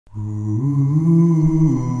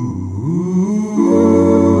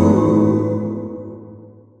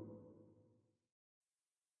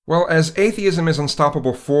Well, as Atheism is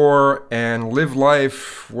Unstoppable 4 and Live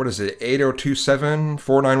Life, what is it, 8027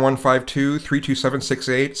 49152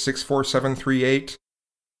 32768 64738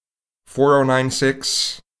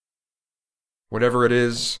 4096, whatever it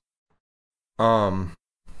is. Let's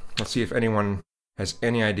see if anyone has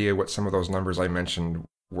any idea what some of those numbers I mentioned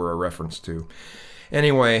were a reference to.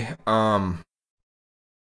 Anyway,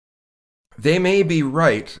 they may be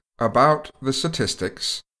right about the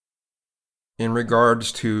statistics in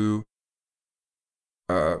regards to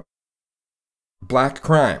black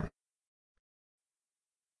crime.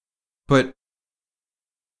 But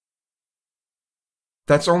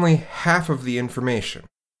that's only half of the information.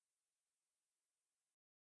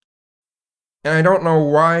 And I don't know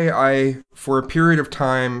why I, for a period of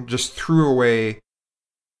time, just threw away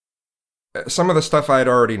some of the stuff I had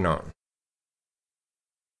already known.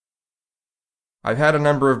 I've had a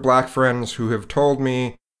number of black friends who have told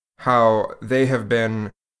me how they have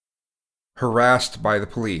been harassed by the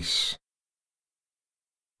police.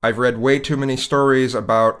 I've read way too many stories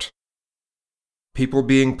about people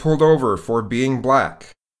being pulled over for being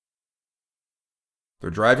black. They're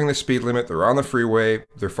driving the speed limit, they're on the freeway,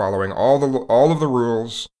 they're following all of the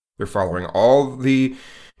rules, they're following all the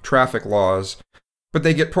traffic laws, but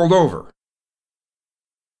they get pulled over.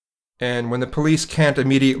 And when the police can't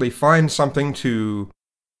immediately find something to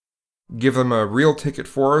give them a real ticket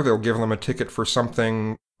for, they'll give them a ticket for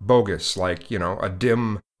something bogus, like, a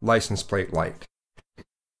dim license plate light.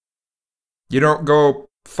 You don't go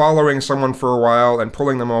following someone for a while and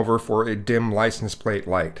pulling them over for a dim license plate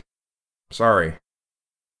light. Sorry.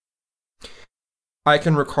 I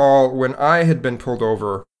can recall when I had been pulled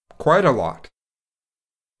over quite a lot.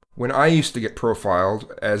 When I used to get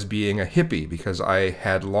profiled as being a hippie because I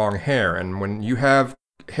had long hair, and when you have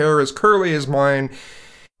hair as curly as mine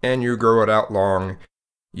and you grow it out long,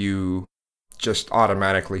 you just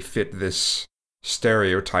automatically fit this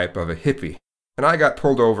stereotype of a hippie. And I got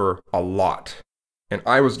pulled over a lot. And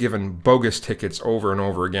I was given bogus tickets over and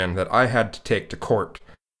over again that I had to take to court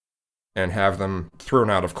and have them thrown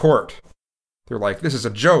out of court. They're like, this is a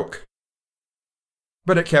joke.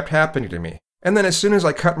 But it kept happening to me. And then as soon as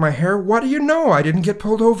I cut my hair, what do you know? I didn't get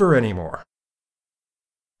pulled over anymore.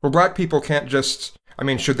 Well, black people can't just...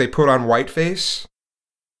 should they put on whiteface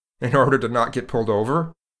in order to not get pulled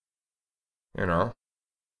over?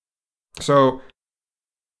 So,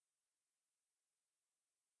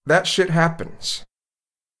 that shit happens.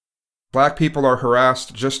 Black people are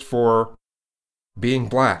harassed just for being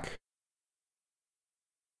black.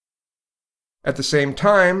 At the same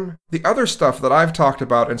time, the other stuff that I've talked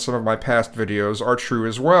about in some of my past videos are true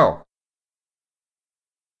as well.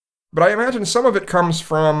 But I imagine some of it comes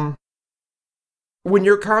from when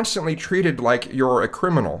you're constantly treated like you're a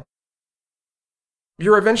criminal.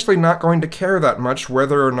 You're eventually not going to care that much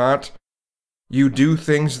whether or not you do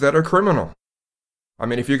things that are criminal.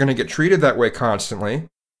 If you're going to get treated that way constantly,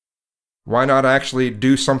 why not actually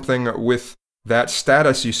do something with that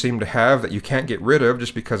status you seem to have that you can't get rid of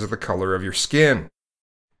just because of the color of your skin?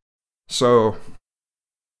 So,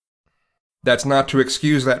 that's not to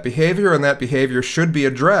excuse that behavior, and that behavior should be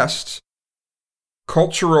addressed.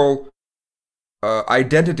 Cultural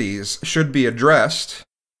identities should be addressed.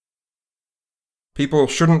 People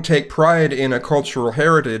shouldn't take pride in a cultural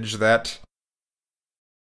heritage that,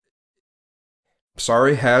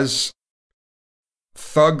 has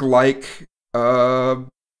thug-like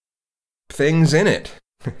things in it.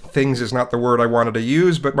 Things is not the word I wanted to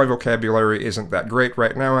use, but my vocabulary isn't that great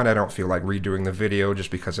right now, and I don't feel like redoing the video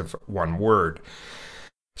just because of one word.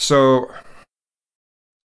 So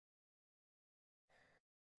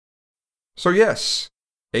yes,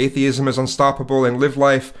 atheism is unstoppable and Live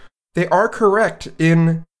Life, they are correct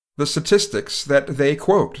in the statistics that they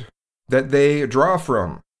quote, that they draw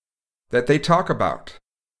from, that they talk about.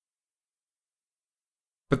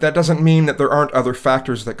 But that doesn't mean that there aren't other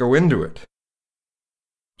factors that go into it.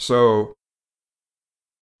 So,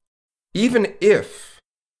 even if,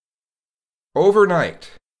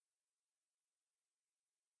 overnight,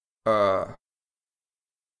 there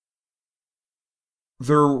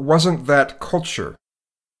wasn't that culture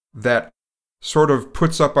that sort of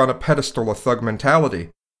puts up on a pedestal a thug mentality,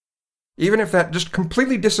 even if that just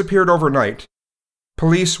completely disappeared overnight,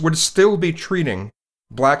 police would still be treating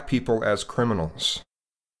black people as criminals.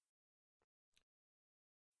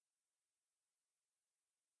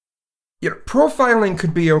 Profiling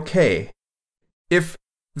could be okay if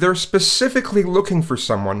they're specifically looking for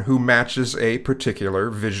someone who matches a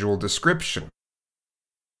particular visual description.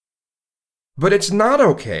 But it's not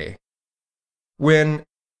okay when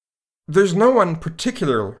there's no one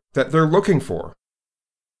particular that they're looking for.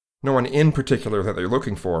 No one in particular that they're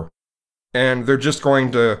looking for. And they're just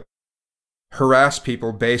going to harass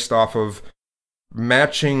people based off of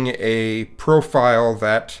matching a profile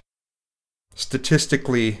that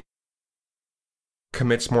statistically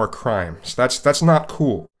commits more crimes. That's not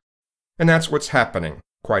cool. And that's what's happening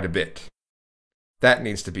quite a bit. That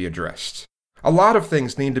needs to be addressed. A lot of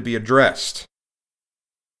things need to be addressed.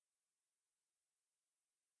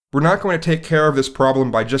 We're not going to take care of this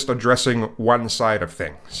problem by just addressing one side of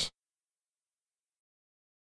things.